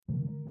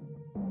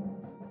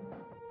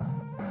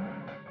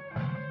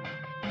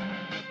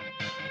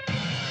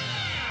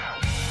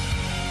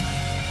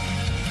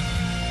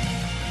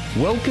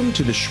Welcome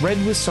to the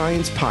Shred with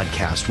Science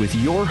podcast with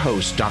your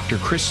host, Dr.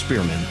 Chris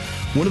Spearman,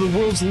 one of the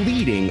world's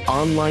leading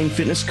online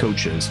fitness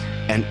coaches,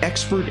 an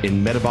expert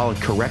in metabolic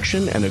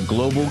correction, and a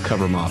global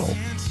cover model.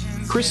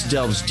 Chris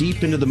delves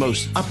deep into the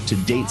most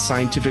up-to-date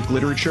scientific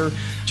literature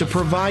to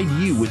provide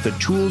you with the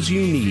tools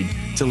you need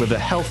to live a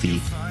healthy,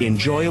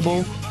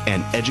 enjoyable,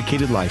 and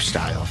educated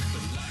lifestyle.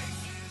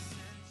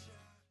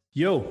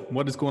 Yo,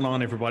 what is going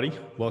on, everybody?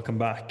 Welcome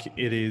back.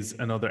 It is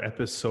another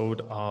episode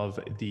of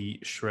the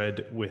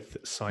Shred with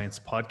Science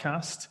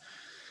podcast.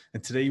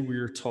 And today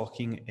we're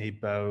talking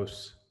about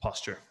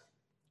posture.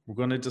 We're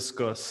going to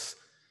discuss,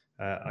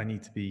 I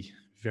need to be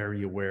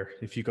very aware.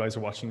 If you guys are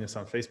watching this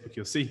on Facebook,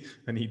 you'll see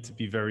I need to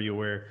be very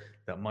aware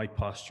that my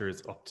posture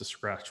is up to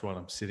scratch while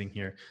I'm sitting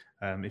here.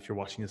 If you're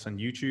watching this on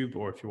YouTube,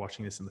 or if you're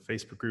watching this in the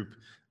Facebook group,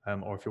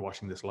 or if you're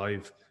watching this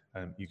live,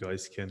 you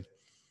guys can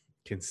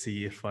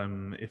see if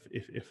I'm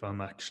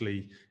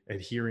actually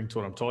adhering to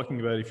what I'm talking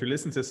about. If you're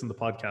listening to this in the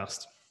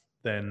podcast,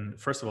 then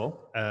first of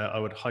all, I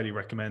would highly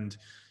recommend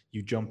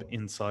you jump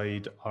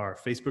inside our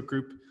Facebook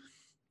group.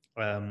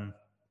 Of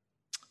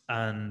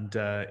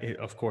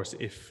course,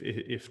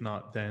 if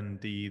not, then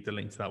the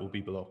link to that will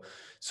be below.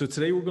 So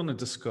today we're going to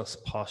discuss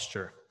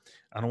posture.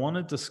 And I want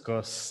to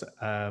discuss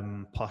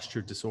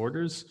posture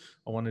disorders.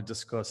 I want to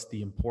discuss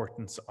the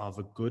importance of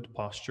a good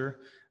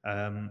posture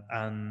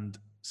and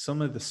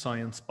some of the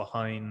science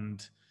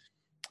behind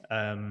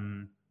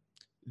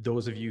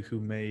those of you who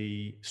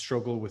may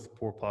struggle with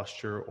poor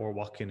posture or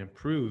what can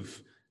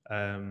improve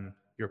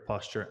your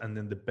posture, and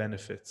then the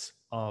benefits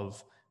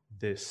of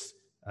this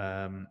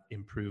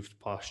improved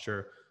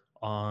posture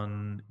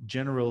on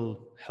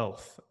general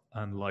health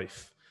and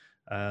life.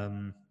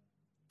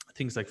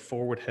 Things like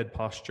forward head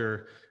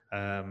posture.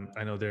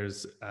 I know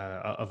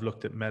I've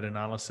looked at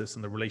meta-analysis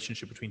and the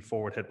relationship between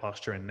forward head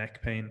posture and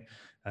neck pain.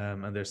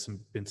 And there's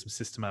been some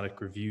systematic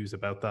reviews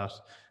about that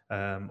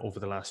over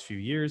the last few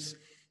years.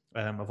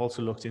 I've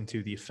also looked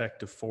into the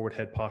effect of forward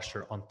head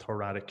posture on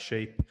thoracic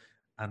shape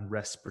and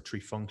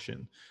respiratory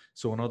function.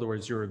 So in other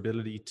words, your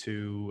ability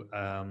to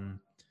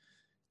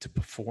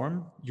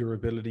perform, your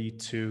ability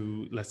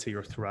to, let's say,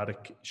 your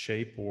thoracic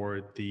shape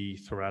or the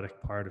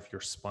thoracic part of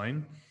your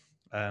spine,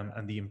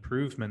 and the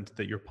improvement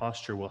that your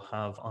posture will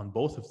have on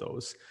both of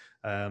those.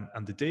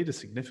 And the data is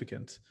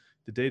significant.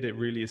 The data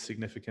really is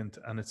significant,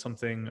 and it's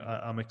something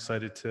I'm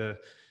excited to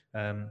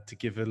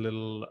give a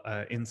little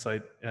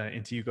insight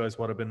into you guys,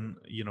 what I've been,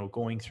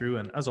 going through.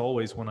 And as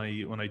always, when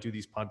I do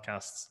these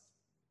podcasts,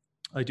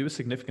 I do a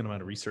significant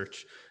amount of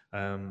research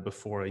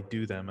before I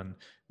do them, and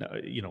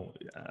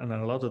and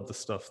a lot of the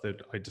stuff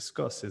that I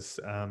discuss is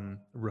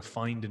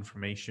refined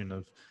information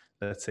of,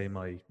 let's say,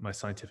 my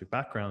scientific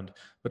background.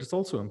 But it's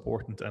also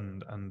important,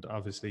 and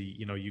obviously,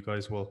 you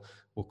guys will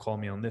call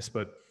me on this,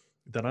 but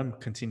that I'm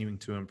continuing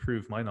to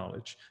improve my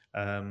knowledge,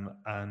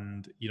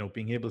 and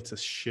being able to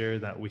share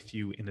that with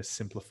you in a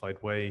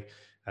simplified way,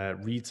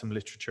 read some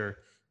literature,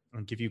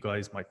 and give you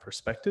guys my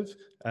perspective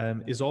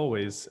is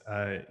always,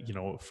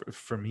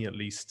 for me at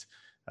least,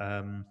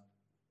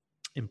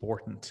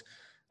 important.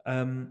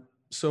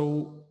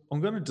 So I'm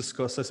going to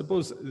discuss, I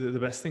suppose the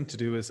best thing to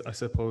do is,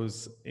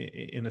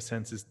 in a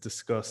sense, is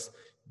discuss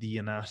the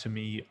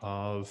anatomy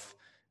of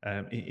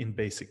in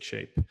basic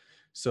shape.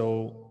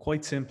 So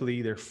quite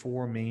simply, there are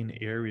four main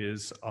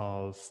areas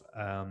of,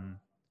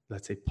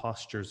 let's say,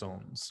 posture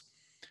zones.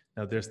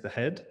 Now there's the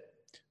head,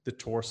 the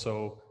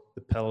torso,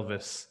 the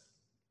pelvis,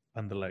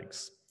 and the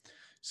legs.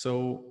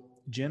 So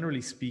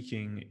generally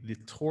speaking, the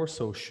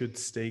torso should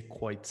stay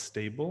quite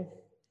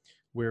stable,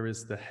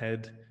 whereas the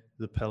head,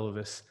 the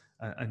pelvis,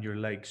 and your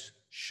legs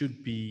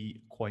should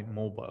be quite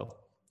mobile,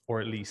 or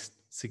at least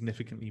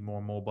significantly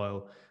more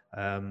mobile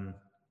than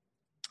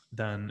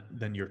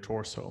your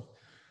torso.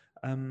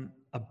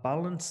 A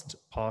balanced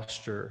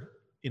posture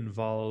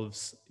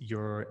involves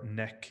your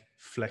neck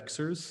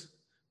flexors,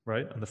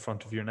 right, on the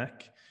front of your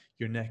neck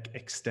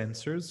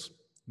extensors,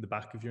 the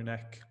back of your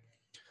neck,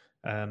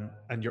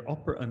 and your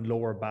upper and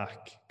lower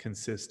back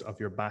consist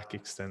of your back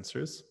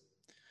extensors.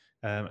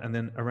 And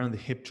then around the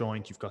hip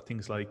joint, you've got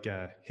things like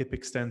hip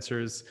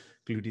extensors,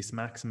 gluteus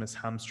maximus,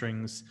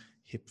 hamstrings,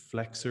 hip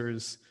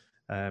flexors,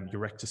 your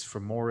rectus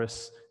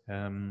femoris,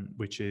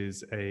 which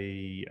is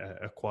a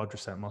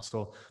quadricep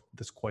muscle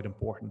that's quite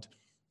important.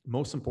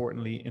 Most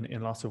importantly,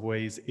 in lots of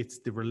ways, it's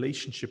the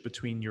relationship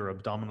between your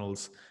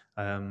abdominals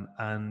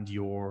and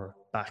your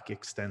back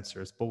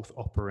extensors, both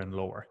upper and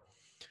lower.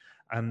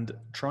 And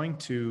trying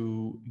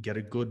to get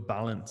a good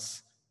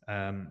balance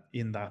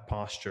in that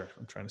posture.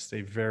 I'm trying to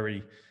stay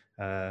very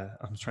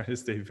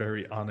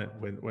on it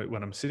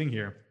when I'm sitting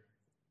here,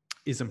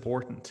 is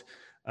important.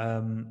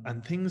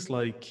 And things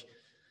like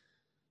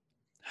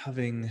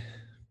having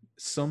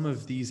some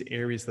of these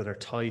areas that are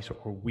tight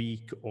or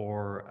weak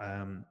or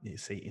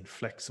say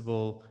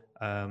inflexible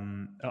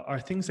are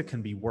things that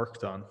can be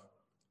worked on.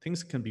 Things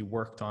that can be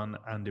worked on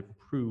and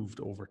improved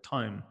over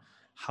time.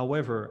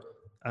 However,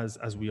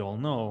 as we all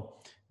know,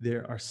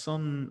 there are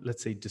some,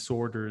 let's say,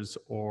 disorders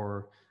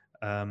or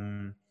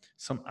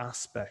some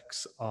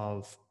aspects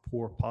of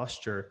poor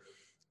posture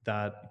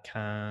that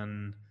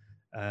can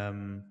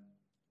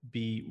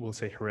be, we'll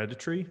say,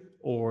 hereditary,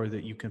 or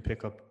that you can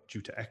pick up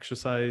due to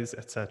exercise,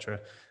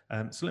 etc.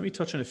 So let me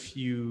touch on a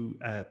few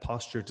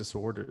posture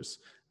disorders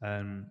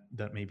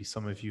that maybe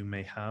some of you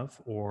may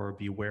have or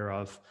be aware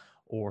of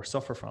or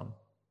suffer from.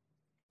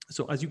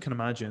 So as you can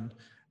imagine,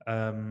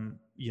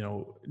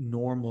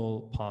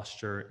 normal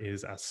posture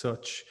is as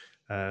such,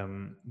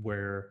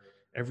 where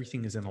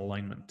everything is in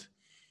alignment.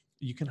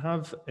 You can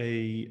have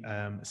say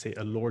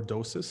a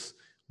lordosis,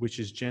 which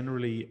is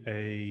generally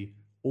an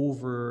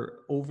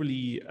over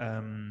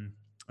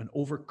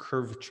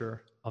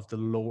curvature of the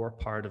lower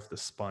part of the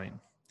spine,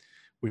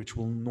 which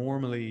will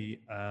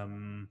normally,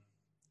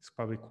 it's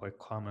probably quite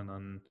common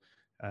on,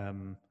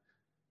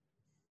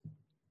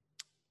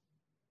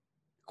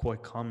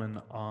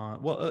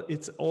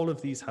 it's all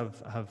of these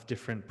have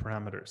different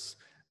parameters.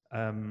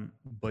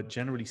 But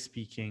generally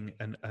speaking,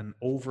 an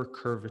over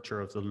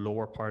curvature of the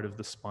lower part of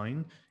the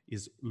spine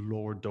is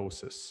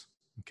lordosis.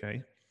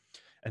 Okay,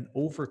 an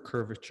over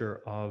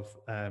curvature of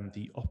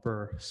the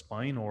upper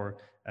spine or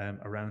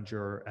around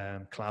your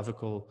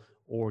clavicle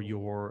or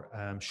your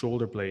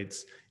shoulder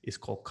blades is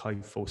called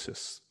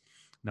kyphosis.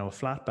 Now, a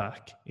flat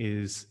back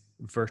is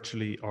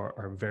virtually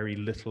or very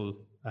little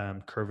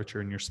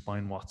curvature in your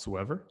spine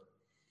whatsoever.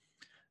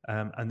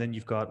 And then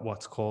you've got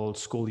what's called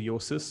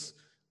scoliosis,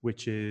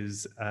 which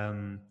is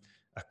a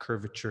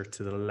curvature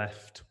to the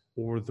left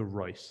or the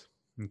right.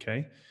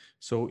 Okay,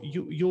 so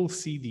you'll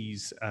see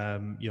these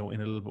in a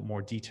little bit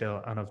more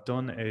detail, and I've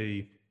done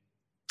a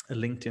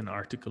LinkedIn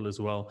article as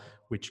well,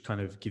 which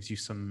kind of gives you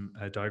some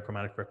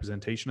diagrammatic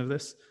representation of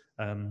this.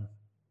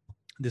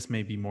 This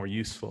may be more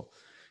useful.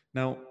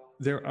 Now,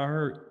 there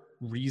are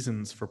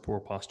reasons for poor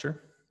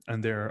posture,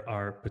 and there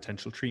are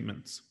potential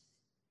treatments.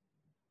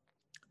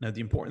 Now,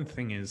 the important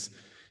thing is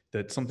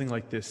that something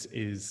like this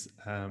is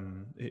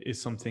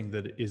something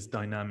that is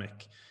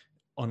dynamic.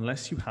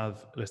 Unless you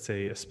have, let's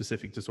say, a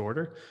specific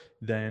disorder,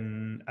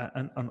 then,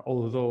 and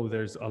although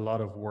there's a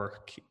lot of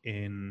work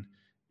in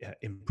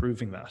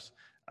improving that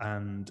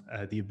and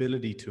the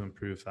ability to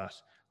improve that,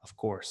 of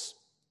course,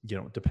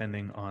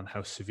 depending on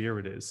how severe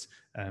it is,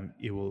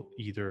 it will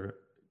either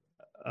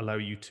allow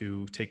you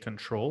to take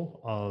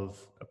control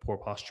of a poor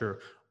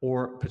posture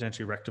or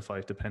potentially rectify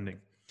it, depending.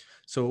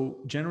 So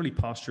generally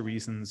posture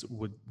reasons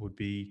would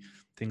be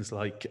things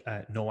like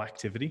no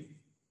activity,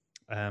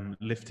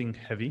 lifting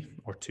heavy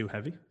or too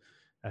heavy,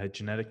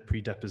 genetic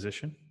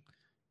predisposition,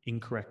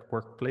 incorrect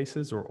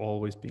workplaces or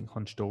always being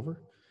hunched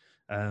over,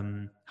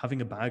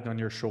 having a bag on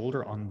your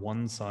shoulder on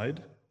one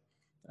side,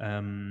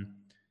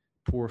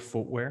 poor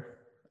footwear.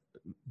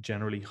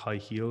 Generally high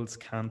heels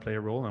can play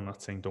a role. I'm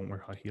not saying don't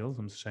wear high heels.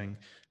 I'm just saying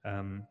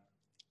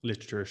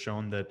literature has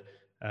shown that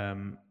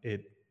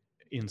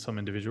in some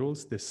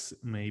individuals, this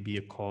may be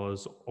a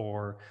cause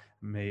or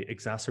may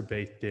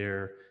exacerbate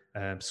their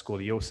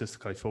scoliosis,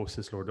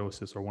 kyphosis,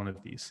 lordosis, or one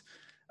of these.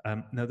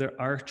 Now, there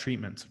are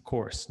treatments, of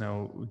course,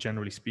 now,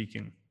 generally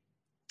speaking,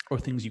 or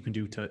things you can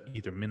do to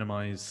either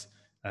minimize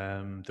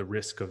the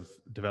risk of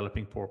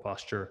developing poor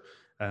posture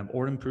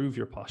or improve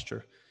your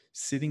posture.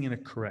 Sitting in a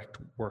correct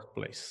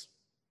workplace,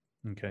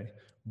 okay?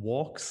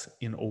 Walks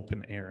in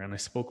open air. And I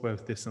spoke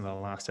about this in the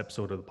last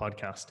episode of the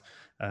podcast,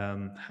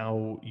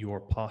 how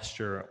your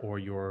posture or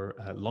your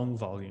lung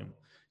volume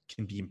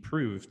can be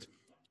improved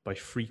by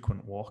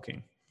frequent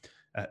walking.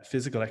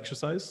 Physical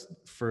exercise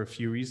for a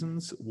few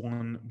reasons.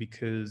 One,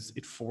 because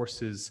it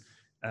forces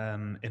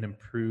an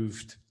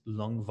improved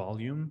lung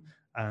volume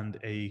and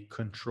a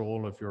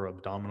control of your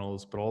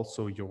abdominals, but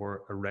also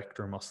your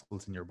erector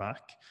muscles in your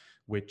back,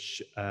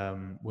 which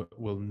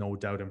will no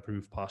doubt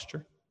improve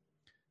posture.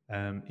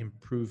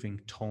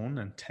 Improving tone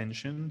and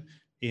tension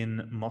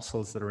in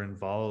muscles that are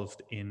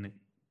involved in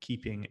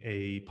keeping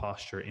a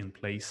posture in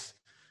place.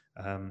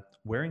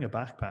 Wearing a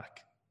backpack,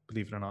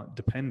 believe it or not,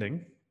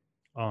 depending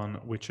on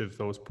which of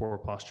those poor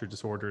posture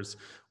disorders,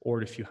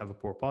 or if you have a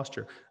poor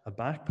posture, a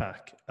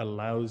backpack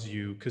allows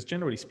you, because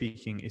generally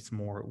speaking,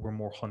 we're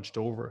more hunched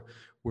over,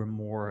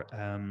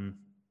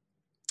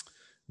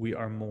 we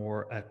are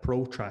more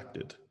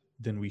protracted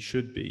than we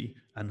should be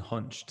and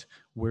hunched,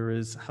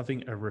 whereas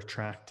having a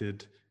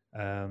retracted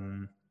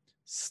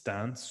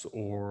stance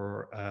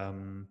or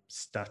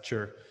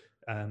stature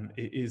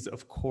is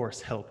of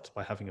course helped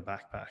by having a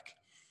backpack.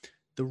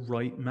 The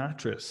right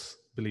mattress,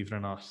 believe it or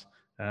not,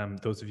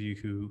 those of you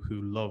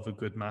who love a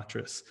good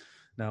mattress.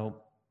 Now,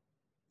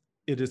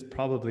 it is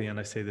probably, and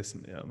I say this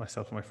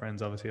myself and my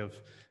friends, obviously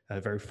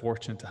I'm very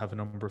fortunate to have a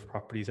number of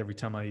properties. Every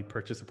time I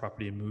purchase a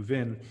property and move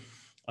in,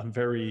 I'm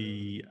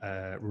very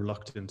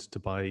reluctant to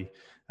buy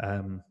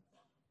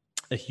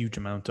a huge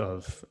amount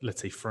of,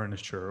 let's say,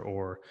 furniture,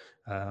 or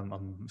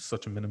I'm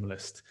such a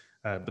minimalist.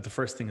 But the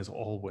first thing is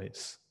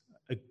always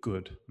a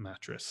good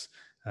mattress.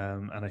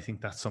 And I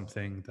think that's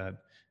something that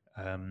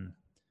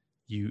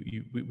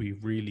we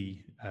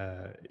really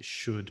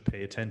should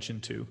pay attention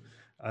to.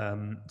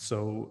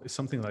 So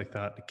something like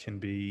that can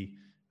be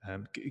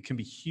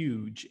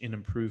huge in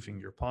improving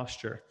your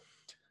posture.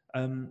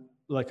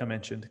 like I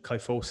mentioned,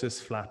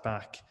 kyphosis, flat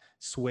back,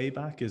 sway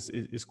back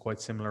is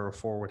quite similar, or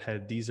forward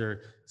head. These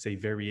are, say,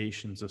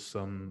 variations of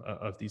some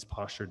of these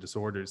posture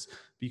disorders.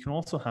 But you can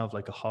also have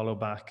like a hollow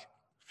back,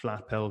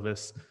 flat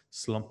pelvis,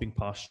 slumping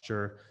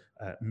posture,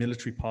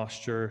 military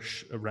posture,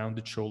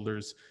 rounded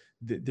shoulders.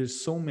 There's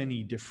so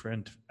many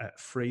different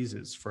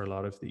phrases for a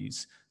lot of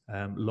these.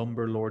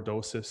 Lumbar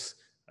lordosis,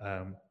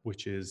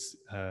 which is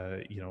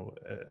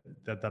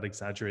that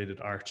exaggerated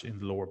arch in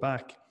the lower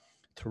back,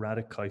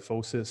 thoracic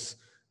kyphosis,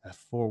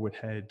 forward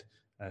head,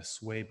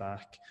 sway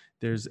back.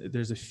 There's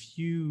a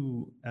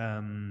few.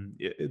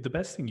 The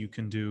best thing you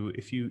can do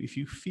if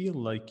you feel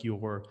like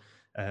your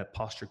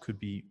posture could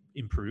be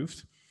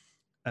improved,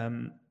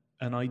 an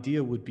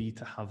idea would be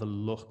to have a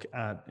look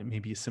at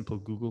maybe a simple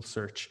Google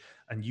search,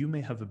 and you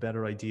may have a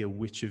better idea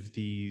which of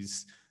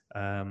these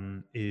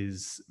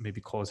is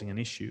maybe causing an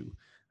issue.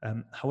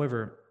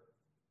 However,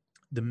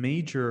 the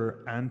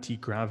major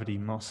anti-gravity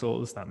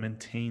muscles that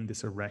maintain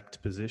this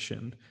erect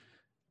position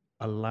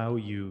allow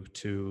you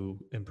to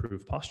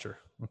improve posture.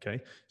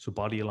 Okay, so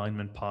body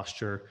alignment,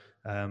 posture,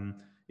 and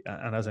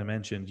as I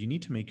mentioned, you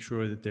need to make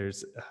sure that there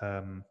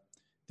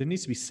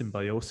needs to be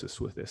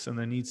symbiosis with this, and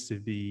there needs to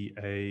be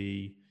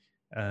a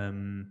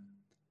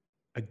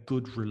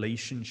good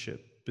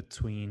relationship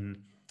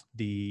between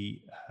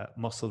the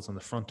muscles on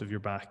the front of your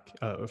back,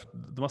 the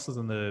muscles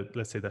on the,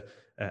 let's say, the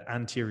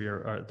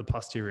anterior or the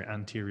posterior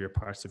anterior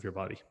parts of your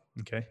body.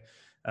 Okay.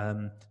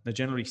 Now,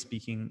 generally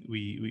speaking,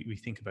 we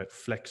think about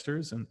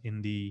flexors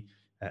in the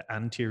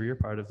anterior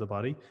part of the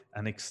body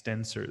and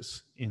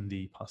extensors in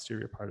the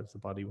posterior part of the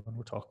body when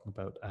we're talking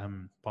about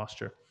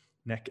posture.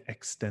 Neck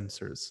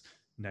extensors,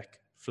 neck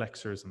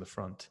flexors on the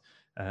front,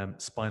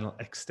 spinal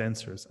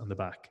extensors on the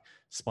back,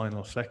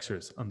 spinal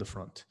flexors on the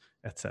front,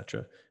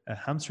 etc.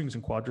 Hamstrings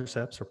and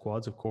quadriceps, or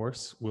quads, of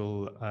course,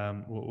 will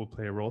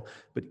play a role.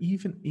 But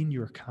even in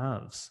your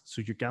calves,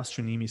 so your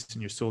gastrocnemius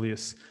and your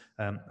soleus,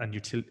 and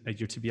your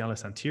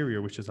tibialis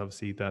anterior, which is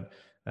obviously that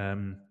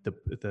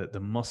the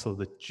muscle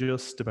that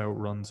just about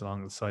runs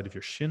along the side of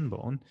your shin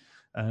bone,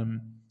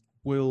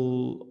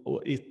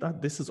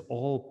 this is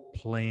all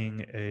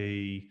playing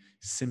a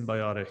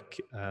symbiotic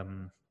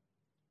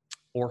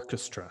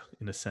orchestra,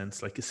 in a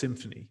sense, like a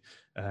symphony.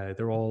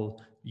 They're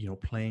all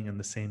playing on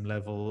the same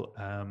level,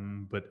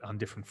 but on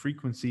different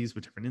frequencies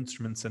with different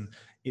instruments, and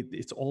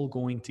it's all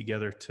going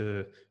together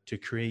to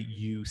create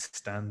you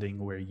standing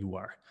where you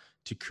are,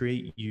 to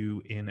create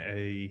you in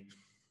a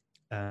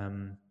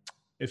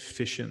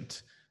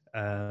efficient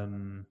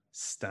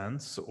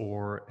stance,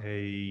 or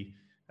a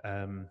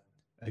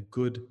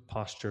good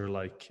posture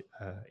like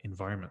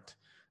environment.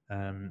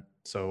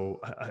 So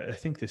I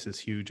think this is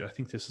huge. I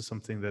think this is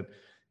something that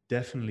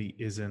definitely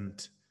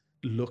isn't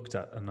looked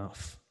at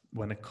enough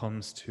when it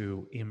comes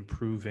to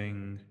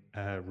improving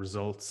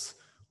results,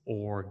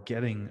 or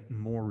getting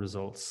more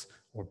results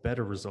or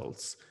better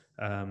results,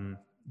 in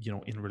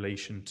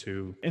relation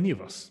to any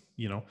of us,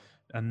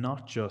 and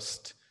not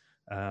just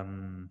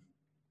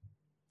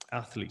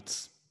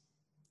athletes.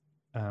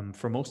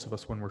 For most of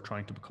us, when we're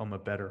trying to become a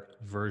better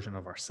version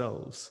of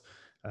ourselves,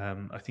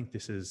 I think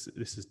this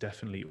is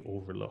definitely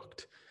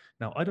overlooked.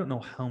 Now, I don't know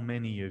how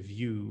many of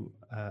you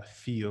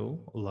feel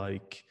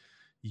like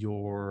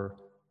your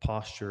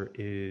posture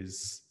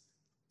is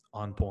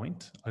on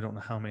point. I don't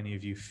know how many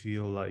of you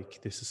feel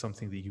like this is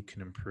something that you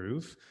can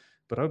improve,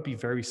 but I would be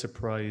very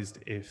surprised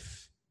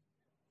if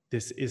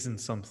this isn't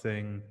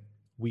something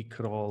we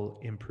could all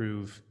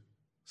improve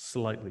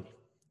slightly,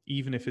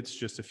 even if it's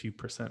just a few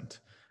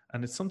percent.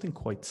 And it's something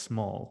quite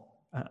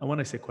small. And when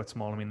I say quite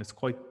small, I mean it's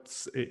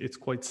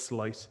quite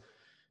slight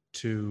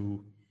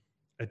to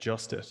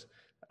adjust it.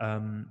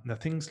 Now,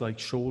 things like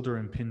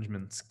shoulder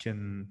impingements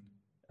can,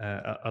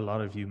 a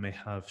lot of you may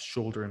have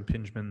shoulder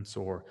impingements,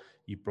 or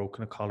you've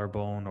broken a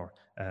collarbone, or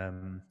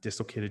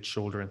dislocated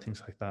shoulder and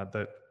things like that,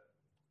 that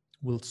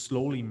will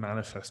slowly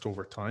manifest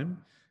over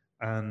time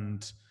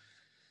and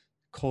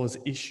cause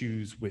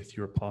issues with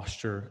your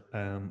posture,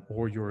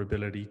 or your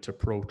ability to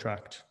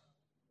protract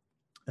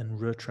and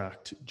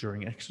retract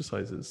during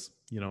exercises.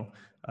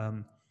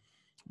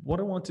 What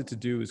I wanted to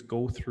do is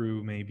go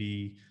through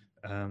maybe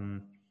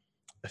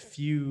a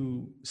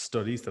few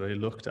studies that I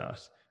looked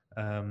at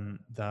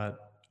that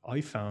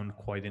I found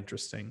quite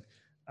interesting.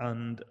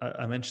 And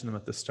I mentioned them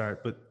at the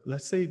start, but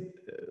let's say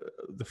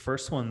the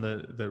first one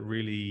that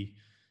really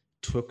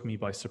took me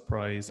by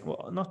surprise,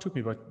 well, not took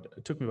me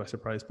by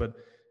surprise, but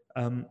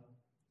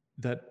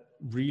that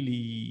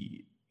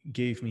really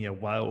gave me a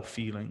wow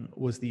feeling,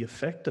 was the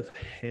effect of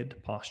head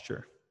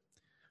posture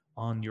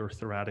on your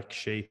thoracic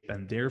shape,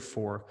 and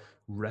therefore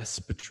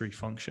respiratory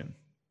function.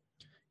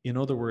 In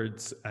other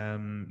words,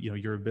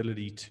 your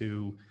ability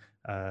to,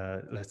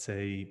 let's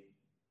say,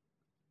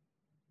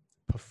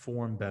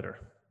 perform better.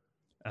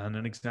 And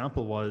an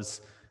example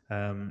was,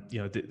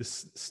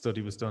 this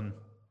study was done,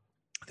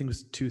 I think it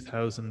was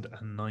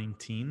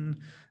 2019.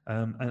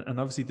 And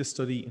obviously this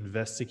study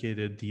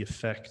investigated the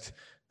effect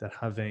that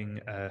having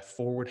a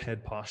forward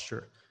head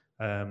posture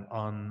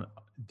on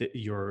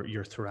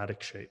your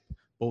thoracic shape,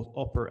 both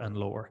upper and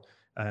lower,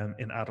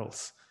 in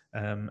adults.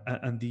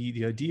 And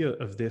the idea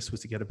of this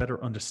was to get a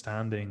better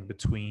understanding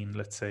between,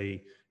 let's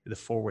say, the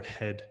forward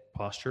head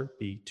posture,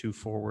 be too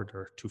forward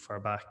or too far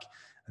back,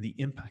 and the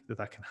impact that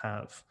that can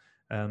have.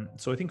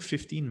 So I think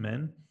 15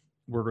 men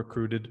were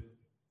recruited,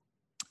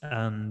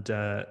 and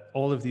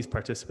all of these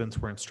participants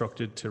were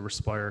instructed to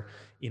respire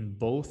in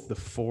both the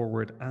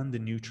forward and the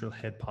neutral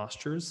head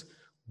postures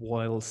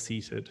while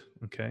seated.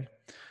 Okay.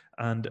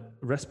 And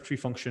respiratory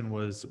function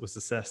was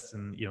assessed,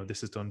 and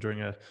this is done during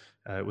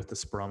with the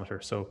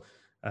spirometer. So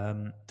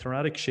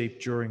thoracic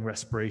shape during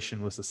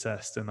respiration was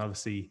assessed, and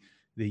obviously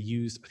they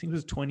used, I think it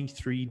was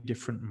 23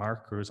 different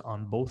markers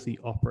on both the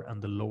upper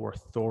and the lower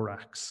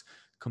thorax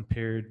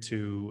compared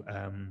to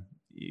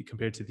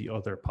the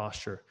other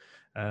posture.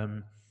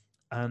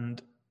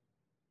 And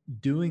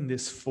doing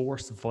this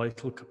forced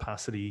vital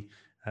capacity,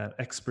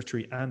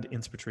 expiratory and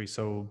inspiratory,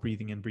 so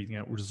breathing in, breathing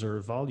out,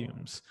 reserve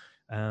volumes.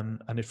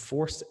 And it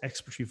forced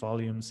expiratory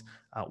volumes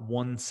at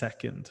 1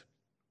 second.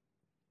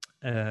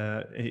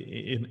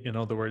 In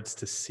other words,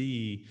 to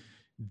see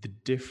the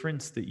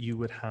difference that you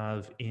would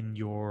have in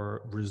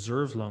your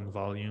reserve lung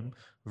volume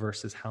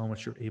versus how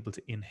much you're able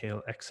to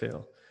inhale,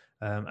 exhale.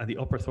 And the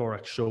upper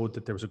thorax showed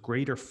that there was a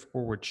greater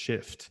forward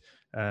shift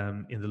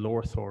in the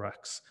lower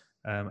thorax,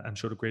 and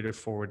showed a greater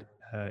forward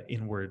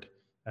inward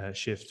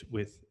shift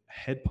with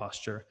head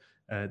posture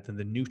than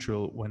the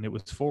neutral when it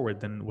was forward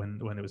than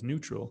when it was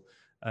neutral.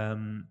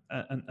 And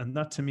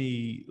that, to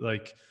me,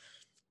 like,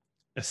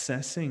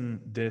 assessing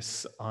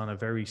this on a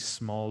very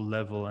small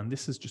level, and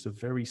this is just a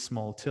very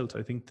small tilt.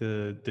 I think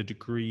the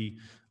degree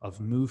of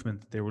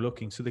movement that they were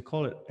looking, so they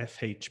call it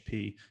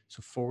FHP,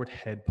 so forward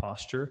head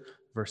posture,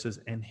 versus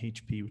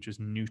NHP, which is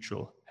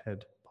neutral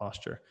head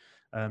posture.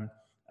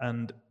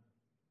 And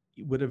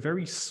with a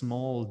very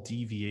small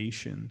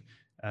deviation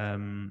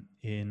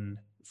in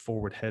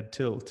forward head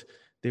tilt,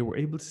 they were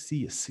able to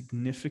see a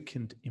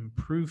significant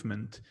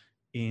improvement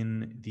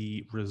in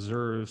the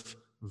reserve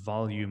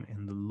volume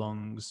in the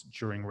lungs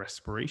during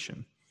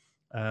respiration.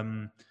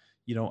 And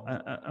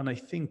I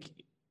think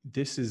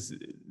this is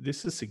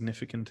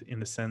significant in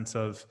the sense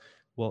of,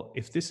 well,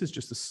 if this is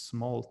just a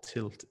small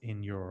tilt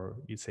in your,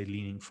 you'd say,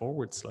 leaning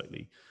forward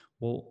slightly,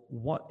 well,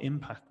 what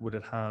impact would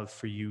it have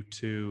for you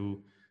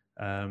to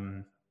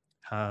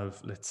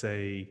have, let's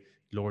say,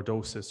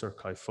 lordosis or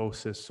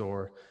kyphosis,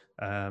 or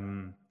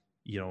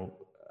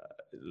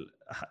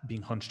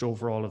being hunched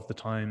over all of the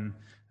time,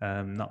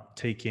 not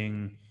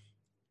taking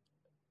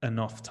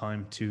enough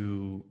time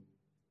to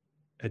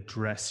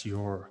address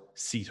your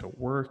seat at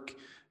work.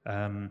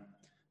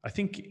 I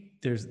think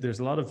there's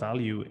a lot of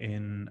value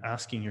in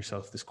asking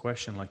yourself this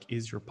question, like,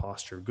 is your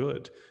posture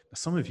good? Now,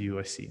 some of you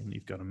I see, and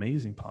you've got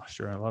amazing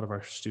posture, and a lot of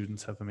our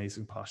students have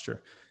amazing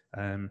posture.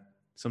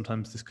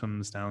 Sometimes this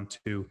comes down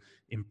to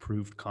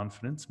improved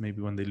confidence,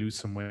 maybe when they lose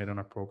some weight on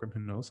our program, who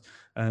knows?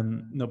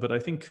 No, but I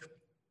think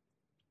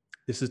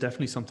this is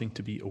definitely something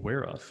to be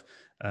aware of.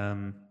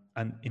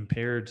 And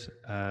impaired,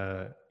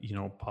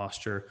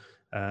 posture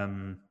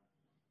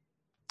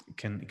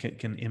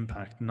can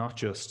impact not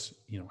just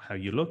how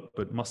you look,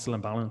 but muscle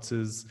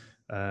imbalances,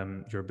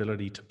 your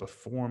ability to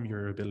perform,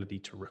 your ability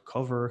to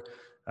recover,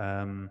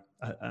 and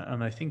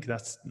I think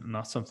that's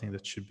not something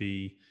that should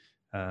be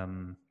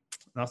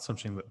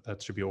that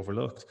should be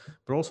overlooked.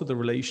 But also the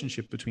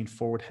relationship between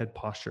forward head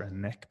posture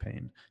and neck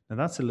pain. Now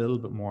that's a little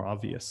bit more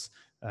obvious.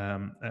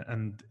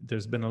 And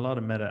there's been a lot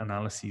of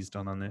meta-analyses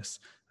done on this.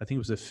 I think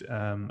it was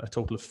a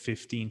total of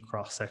 15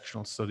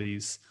 cross-sectional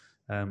studies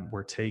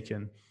were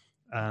taken.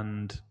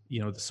 And,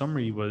 the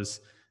summary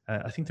was,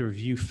 I think the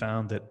review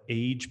found that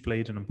age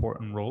played an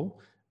important role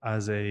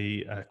as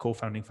a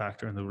co-founding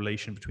factor in the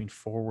relation between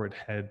forward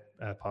head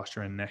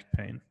posture and neck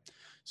pain.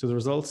 So the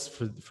results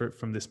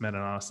from this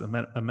meta-analysis,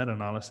 a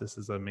meta-analysis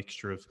is a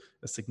mixture of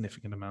a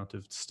significant amount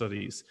of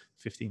studies,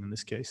 15 in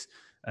this case,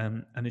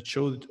 and it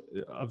showed,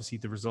 obviously,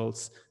 the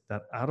results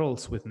that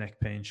adults with neck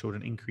pain showed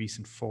an increase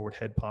in forward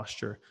head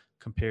posture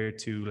compared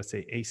to, let's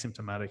say,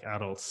 asymptomatic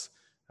adults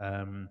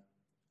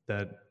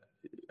that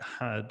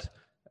had,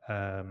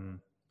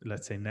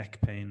 let's say, neck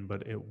pain,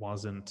 but it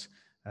wasn't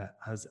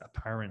as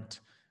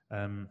apparent.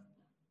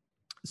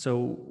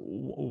 So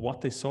what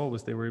they saw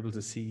was they were able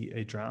to see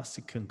a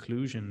drastic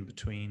conclusion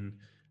between,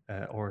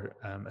 or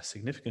a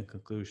significant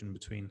conclusion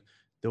between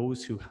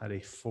those who had a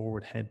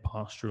forward head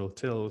postural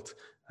tilt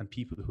and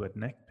people who had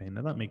neck pain.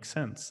 Now that makes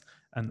sense.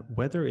 And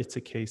whether it's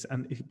a case,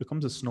 and it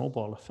becomes a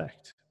snowball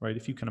effect, right?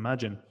 If you can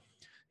imagine,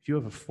 if you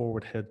have a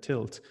forward head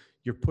tilt,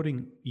 you're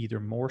putting either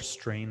more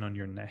strain on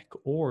your neck,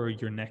 or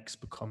your neck's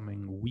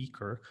becoming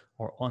weaker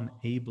or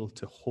unable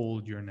to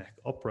hold your neck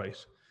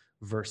upright.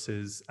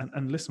 Versus,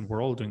 and listen,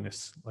 we're all doing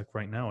this, like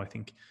right now. I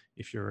think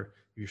if you're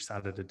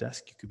sat at a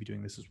desk, you could be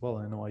doing this as well.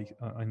 I know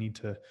I need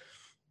to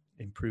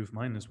improve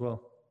mine as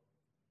well.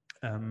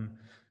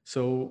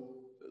 So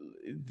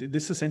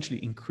this essentially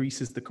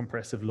increases the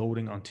compressive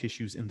loading on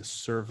tissues in the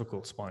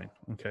cervical spine.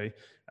 Okay,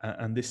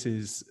 and this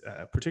is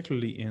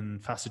particularly in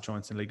facet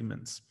joints and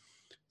ligaments.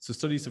 So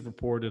studies have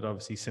reported,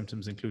 obviously,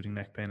 symptoms including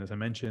neck pain, as I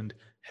mentioned,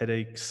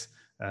 headaches,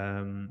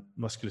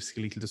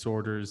 musculoskeletal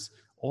disorders,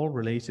 all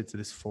related to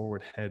this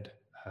forward head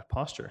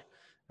posture.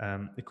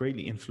 It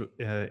greatly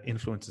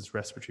influences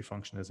respiratory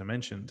function, as I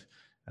mentioned,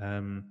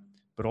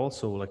 but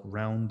also like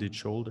rounded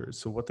shoulders.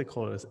 So what they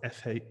call it is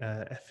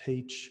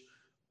FH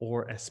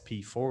or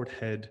SP, forward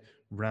head,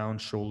 round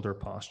shoulder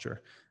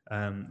posture,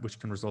 which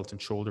can result in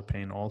shoulder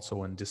pain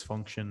also and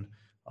dysfunction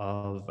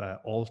of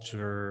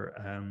altered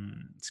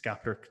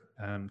scapular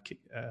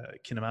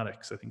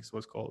kinematics, I think is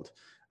what's called.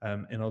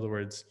 In other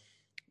words,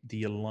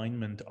 the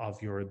alignment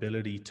of your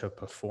ability to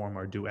perform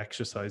or do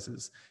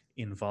exercises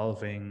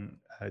involving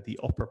the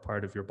upper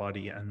part of your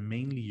body and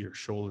mainly your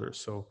shoulders.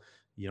 So,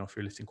 if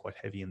you're lifting quite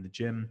heavy in the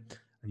gym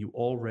and you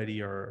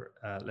already are,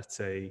 let's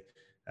say,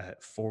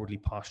 forwardly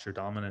posture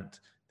dominant,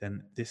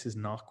 then this is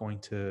not going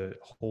to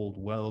hold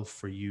well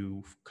for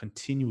you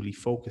continually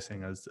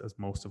focusing, as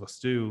most of us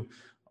do,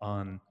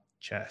 on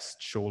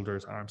chest,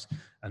 shoulders, arms,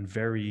 and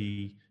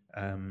very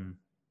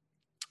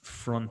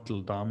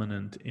frontal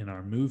dominant in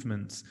our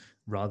movements,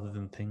 rather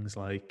than things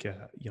like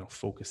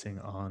focusing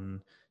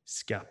on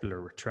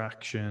scapular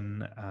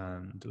retraction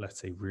and, let's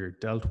say, rear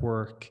delt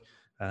work,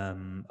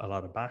 a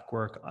lot of back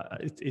work.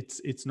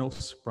 It's no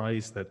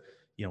surprise that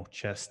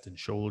chest and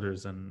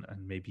shoulders and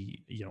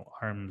maybe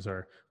arms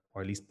or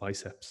at least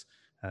biceps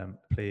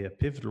play a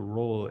pivotal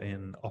role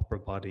in upper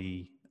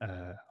body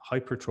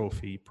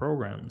hypertrophy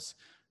programs.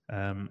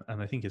 And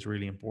I think it's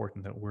really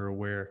important that we're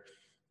aware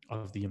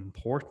of the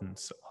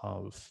importance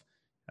of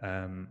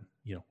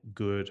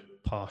good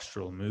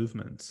postural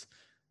movements.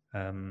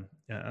 And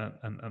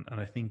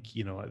I think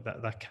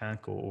that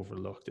can't go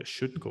overlooked. It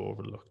shouldn't go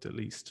overlooked, at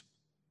least.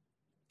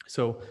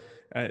 So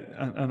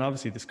and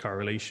obviously this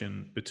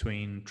correlation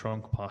between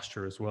trunk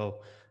posture as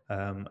well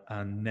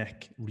and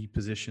neck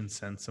reposition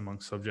sense among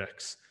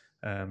subjects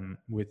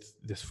with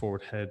this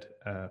forward head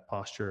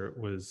posture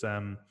was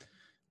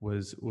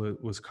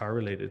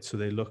correlated. So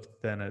they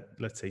looked then at,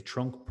 let's say,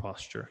 trunk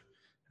posture.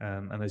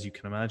 And as you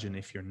can imagine,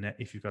 if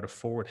you've got a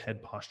forward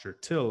head posture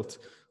tilt,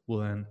 well,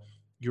 then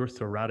your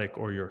thoracic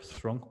or your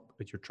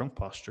trunk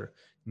posture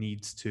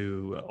needs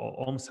to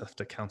almost have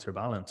to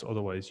counterbalance.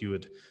 Otherwise, you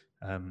would,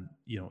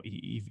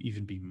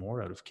 even be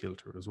more out of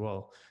kilter as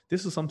well.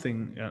 This is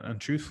something, and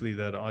truthfully,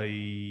 that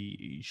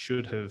I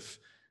should have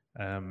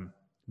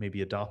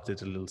maybe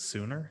adopted a little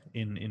sooner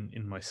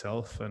in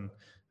myself, and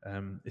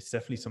it's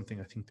definitely something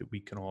I think that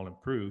we can all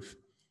improve.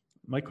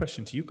 My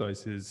question to you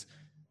guys is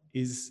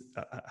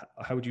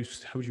how would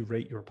you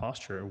rate your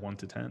posture 1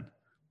 to 10?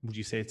 Would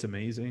you say it's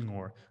amazing,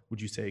 or would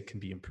you say it can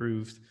be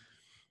improved?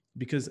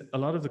 Because a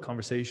lot of the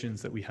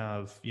conversations that we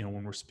have,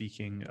 when we're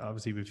speaking,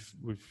 obviously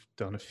we've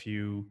done a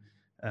few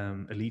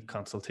elite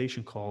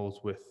consultation calls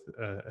with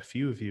a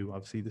few of you.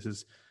 Obviously, this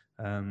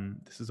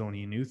is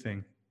only a new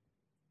thing,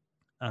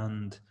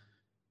 and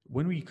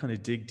when we kind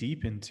of dig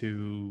deep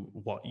into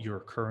what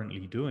you're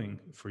currently doing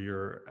for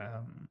your,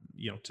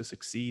 to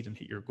succeed and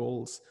hit your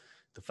goals,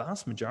 the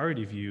vast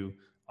majority of you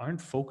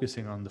aren't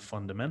focusing on the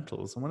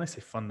fundamentals. And when I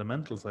say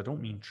fundamentals, I don't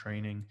mean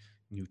training,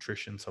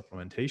 nutrition,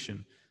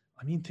 supplementation.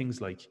 I mean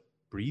things like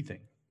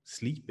breathing,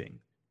 sleeping,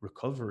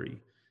 recovery,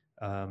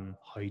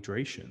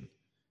 hydration,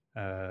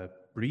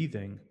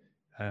 breathing.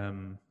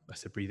 I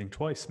said breathing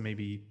twice.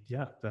 Maybe,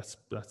 yeah,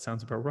 that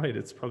sounds about right.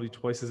 It's probably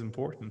twice as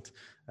important.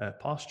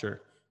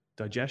 Posture,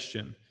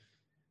 digestion,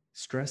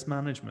 stress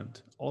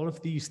management. All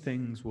of these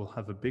things will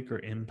have a bigger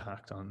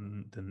impact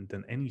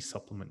than any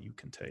supplement you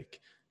can take,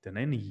 than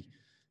any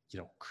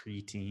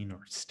creatine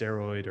or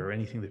steroid or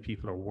anything that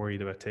people are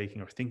worried about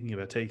taking or thinking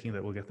about taking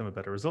that will get them a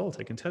better result.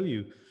 I can tell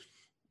you,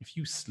 if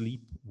you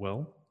sleep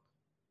well,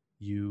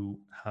 you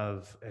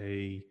have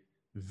a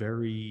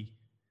very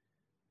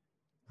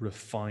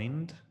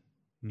refined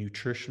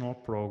nutritional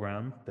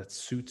program that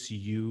suits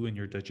you and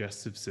your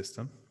digestive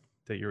system,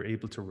 that you're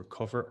able to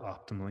recover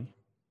optimally,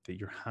 that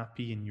you're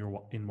happy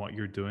in what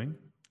you're doing,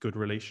 good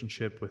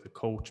relationship with a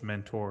coach,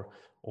 mentor,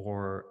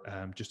 or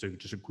just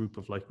a group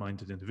of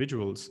like-minded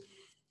individuals.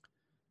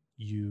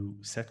 You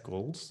set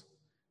goals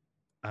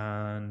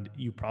and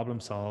you problem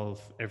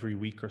solve every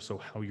week or so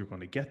how you're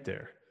going to get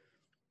there.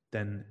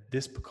 Then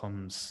this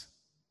becomes,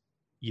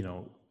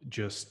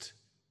 just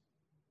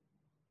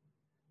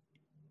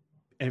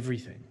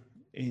everything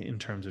in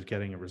terms of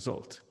getting a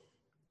result.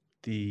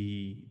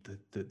 The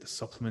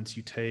supplements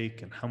you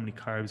take and how many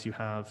carbs you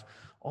have,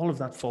 all of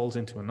that falls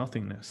into a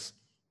nothingness.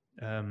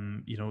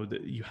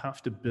 You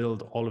have to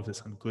build all of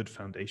this on good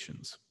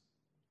foundations.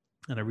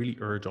 And I really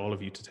urge all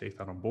of you to take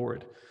that on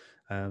board.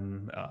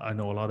 I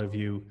know a lot of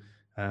you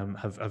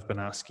have been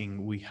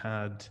asking. We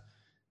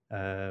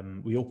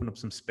opened up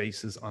some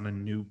spaces on a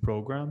new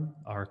program,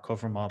 our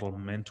Cover Model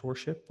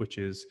Mentorship, which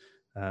is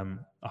a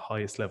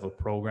highest level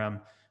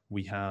program.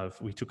 We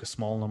took a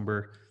small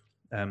number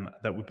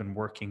that we've been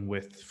working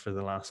with for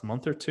the last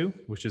month or two,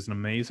 which is an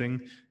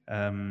amazing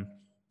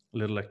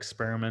little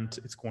experiment.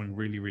 It's going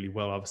really, really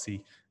well.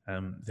 Obviously,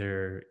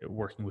 they're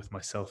working with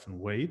myself and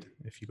Wade.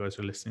 If you guys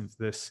are listening to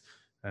this,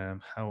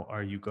 how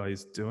are you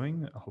guys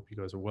doing? I hope you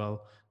guys are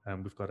well.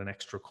 We've got an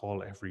extra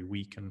call every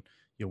week, and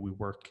we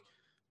work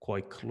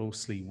quite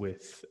closely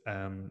with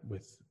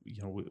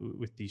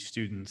these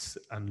students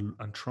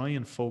and try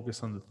and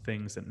focus on the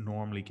things that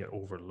normally get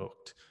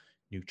overlooked.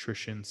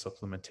 Nutrition,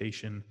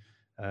 supplementation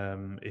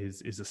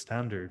is a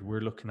standard.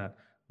 We're looking at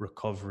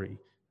recovery,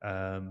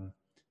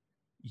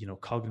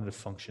 cognitive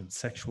function,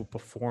 sexual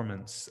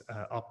performance,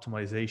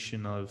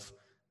 optimization of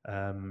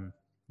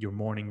your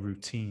morning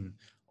routine,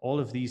 all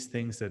of these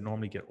things that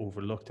normally get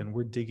overlooked. And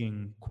we're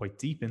digging quite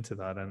deep into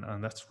that.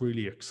 And that's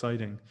really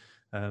exciting.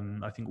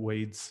 I think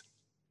Wade's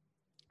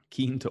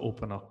keen to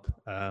open up,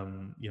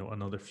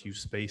 another few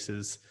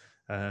spaces.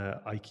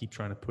 I keep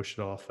trying to push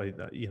it off.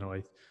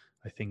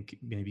 I think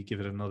maybe give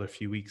it another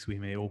few weeks, we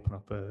may open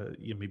up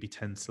maybe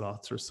 10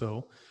 slots or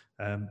so.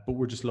 But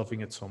we're just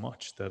loving it so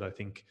much that I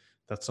think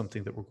that's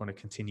something that we're going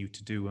to continue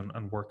to do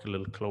and work a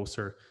little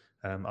closer.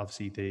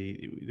 Obviously,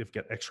 they've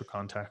got extra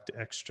contact,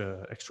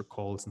 extra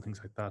calls and things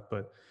like that.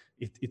 But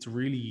it's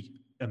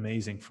really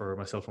amazing for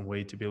myself and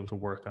Wade to be able to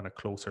work on a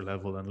closer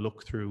level and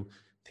look through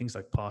things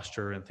like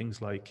posture and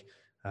things like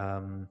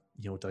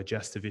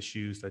digestive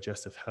issues,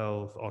 digestive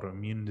health,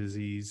 autoimmune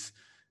disease,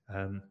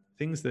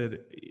 things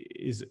that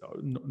is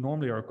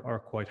normally are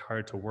quite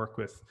hard to work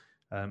with,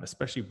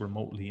 especially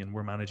remotely, and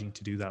we're managing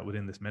to do that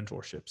within this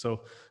mentorship.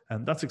 So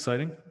that's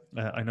exciting.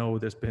 I know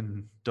there's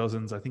been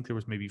dozens. I think there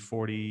was maybe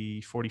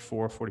 40,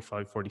 44,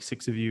 45,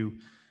 46 of you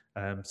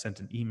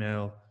sent an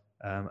email,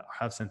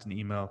 have sent an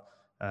email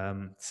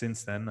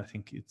since then. I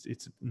think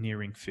it's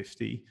nearing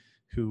 50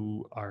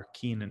 who are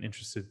keen and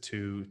interested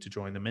to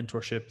join the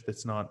mentorship.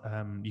 That's not,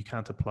 you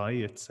can't apply.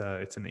 It's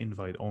an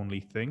invite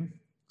only thing.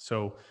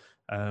 So,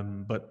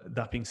 but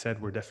that being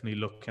said, we're definitely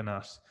looking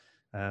at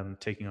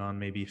taking on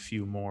maybe a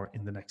few more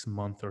in the next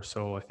month or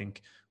so. I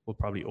think we'll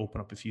probably open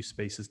up a few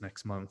spaces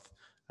next month.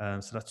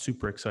 So that's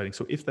super exciting.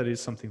 So if that is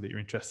something that you're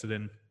interested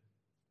in,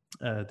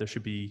 there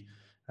should be,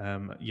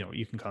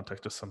 you can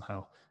contact us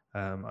somehow.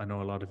 I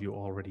know a lot of you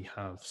already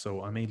have,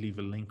 so I may leave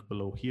a link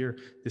below here.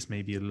 This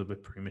may be a little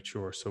bit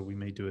premature, so we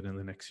may do it in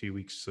the next few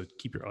weeks. So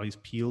keep your eyes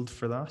peeled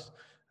for that.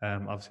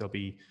 Obviously, I'll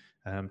be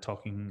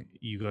talking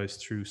you guys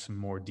through some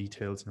more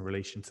details in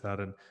relation to that.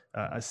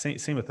 And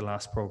same with the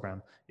last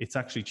program. It's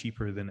actually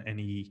cheaper than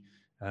any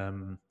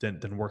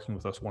than working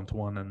with us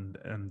one-to-one.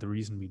 And the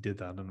reason we did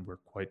that, and we're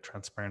quite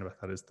transparent about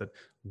that, is that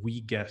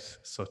we get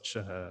such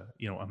a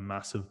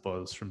massive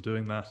buzz from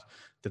doing that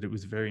it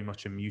was very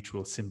much a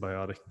mutual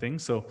symbiotic thing.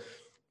 So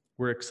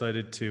we're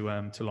excited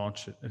to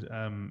launch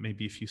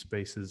maybe a few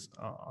spaces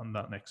on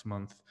that next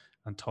month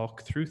and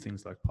talk through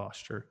things like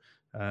posture.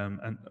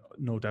 And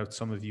no doubt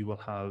some of you will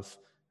have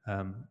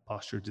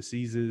posture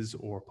diseases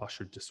or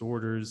posture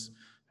disorders,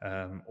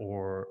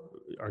 or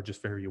are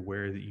just very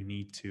aware that you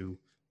need to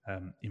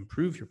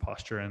improve your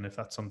posture. And if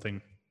that's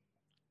something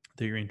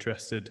that you're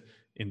interested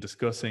in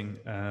discussing,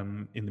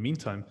 in the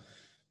meantime,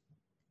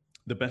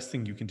 the best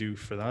thing you can do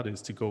for that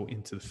is to go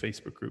into the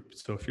Facebook group.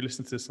 So if you're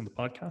listening to this on the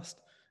podcast,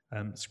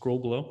 scroll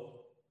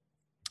below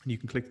and you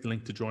can click the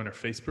link to join our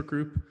Facebook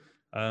group.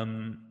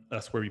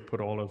 That's where we put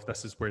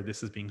this is where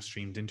this is being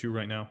streamed into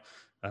right now.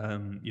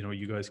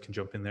 You guys can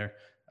jump in there,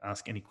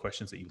 ask any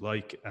questions that you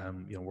like.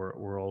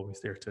 We're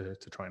always there to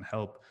try and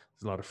help.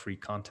 There's a lot of free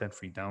content,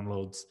 free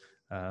downloads,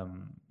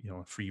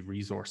 free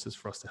resources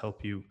for us to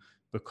help you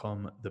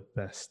become the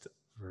best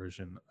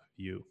version of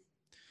you.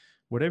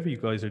 Whatever you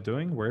guys are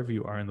doing, wherever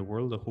you are in the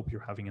world, I hope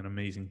you're having an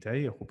amazing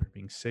day. I hope you're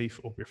being safe.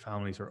 I hope your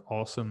families are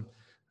awesome.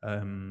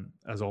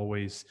 As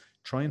always,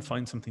 try and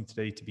find something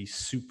today to be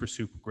super,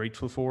 super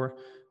grateful for.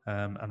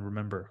 And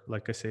remember,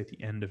 like I say at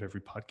the end of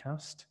every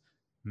podcast,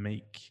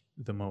 make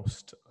the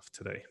most of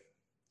today.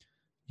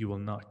 You will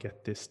not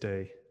get this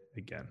day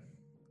again.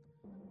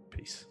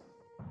 Peace.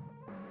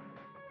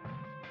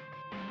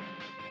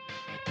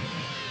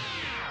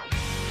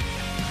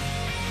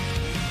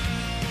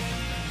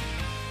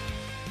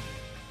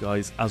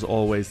 Guys, as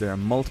always, there are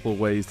multiple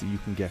ways that you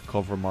can get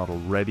Cover Model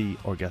ready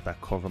or get that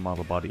cover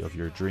model body of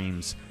your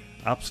dreams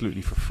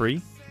absolutely for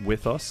free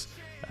with us.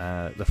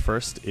 The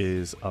first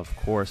is, of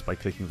course, by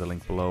clicking the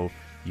link below.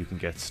 You can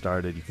get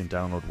started. You can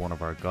download one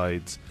of our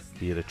guides,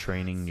 be it a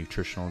training,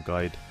 nutritional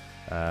guide.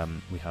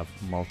 We have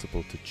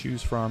multiple to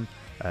choose from.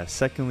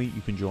 Secondly,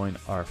 you can join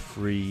our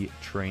free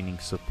training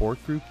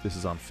support group. This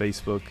is on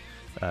Facebook,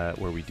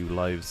 where we do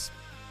lives.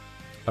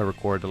 I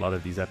record a lot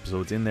of these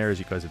episodes in there, as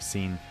you guys have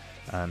seen.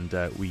 And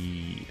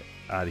we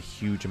add a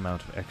huge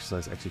amount of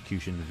exercise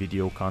execution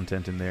video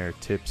content in there,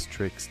 tips,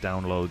 tricks,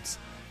 downloads,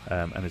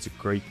 and it's a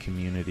great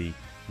community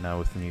now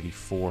with nearly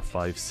 4,000,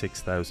 5,000,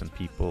 6,000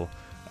 people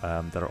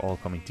that are all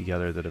coming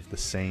together that have the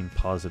same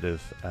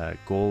positive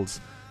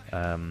goals.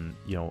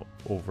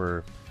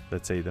 Over,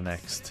 let's say, the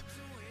next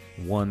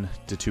 1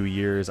 to 2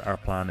 years, our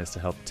plan is to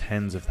help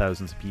tens of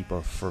thousands of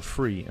people for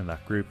free in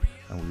that group,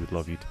 and we would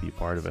love you to be a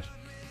part of it.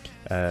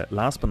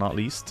 Last but not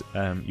least,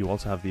 you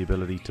also have the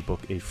ability to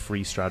book a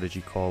free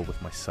strategy call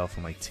with myself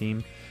and my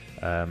team.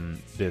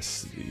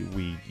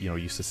 We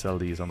used to sell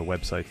these on the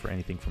website for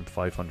anything from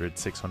 £500,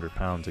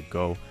 £600 a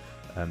go.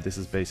 This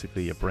is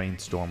basically a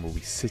brainstorm where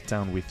we sit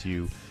down with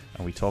you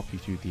and we talk you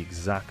through the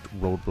exact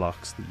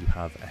roadblocks that you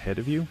have ahead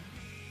of you.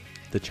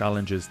 the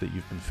challenges that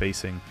you've been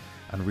facing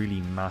and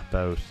really map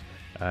out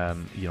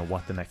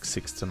what the next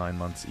 6 to 9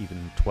 months,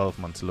 even 12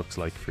 months looks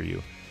like for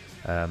you.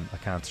 I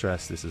can't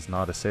stress, this is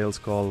not a sales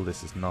call.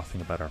 This is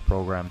nothing about our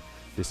program.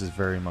 This is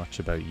very much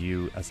about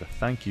you as a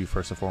thank you,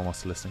 first and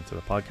foremost, to listening to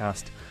the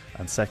podcast.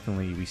 And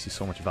secondly, we see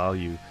so much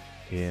value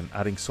in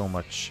adding so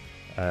much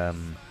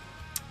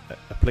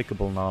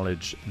applicable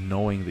knowledge,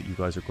 knowing that you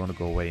guys are going to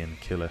go away and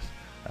kill it.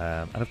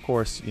 And of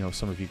course,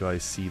 some of you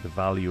guys see the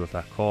value of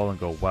that call and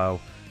go, wow,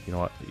 you know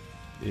what,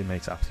 it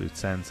makes absolute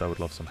sense. I would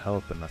love some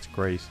help, and that's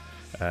great.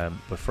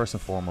 But first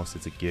and foremost,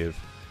 it's a give.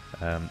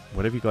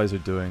 Whatever you guys are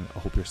doing, I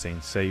hope you're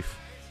staying safe.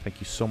 Thank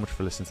you so much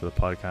for listening to the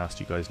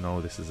podcast. You guys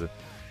know this is the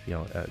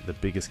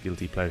biggest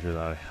guilty pleasure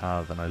that I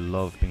have, and I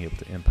love being able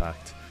to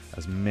impact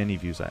as many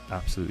of you as I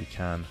absolutely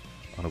can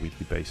on a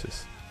weekly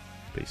basis.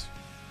 Peace.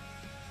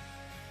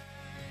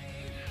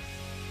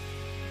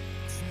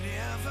 It's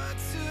never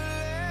too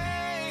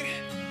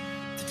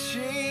late to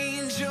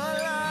change your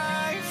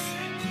life.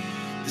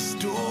 The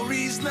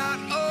story's not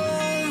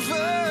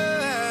over.